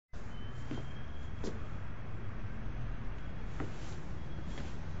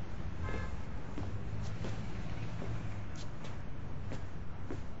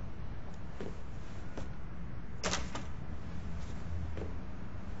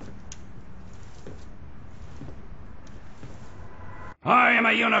I am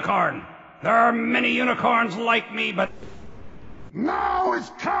a unicorn. There are many unicorns like me, but... Now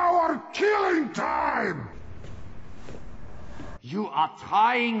is coward killing time! You are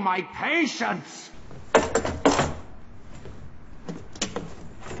trying my patience!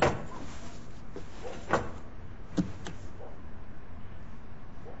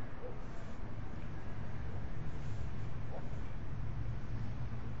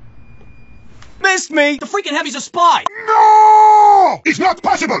 Missed me! The freaking Heavy's a spy! No! It's not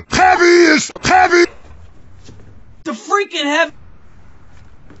possible! Heavy is heavy! The freaking Heavy...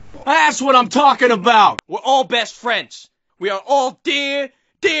 That's what I'm talking about! We're all best friends. We are all dear...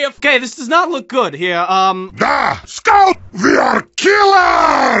 Okay, this does not look good here, Scout! We are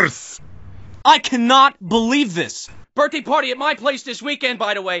killers! I cannot believe this! Birthday party at my place this weekend,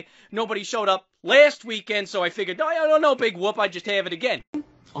 by the way. Nobody showed up last weekend, so I figured, I don't know, big whoop, I'd just have it again.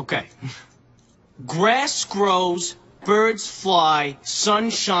 Okay. Grass grows, birds fly, sun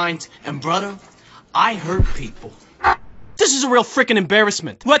shines, and brother, I hurt people. This is a real freaking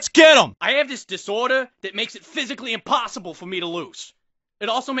embarrassment. Let's get him! I have this disorder that makes it physically impossible for me to lose. It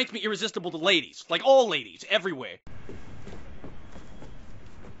also makes me irresistible to ladies. Like all ladies, everywhere.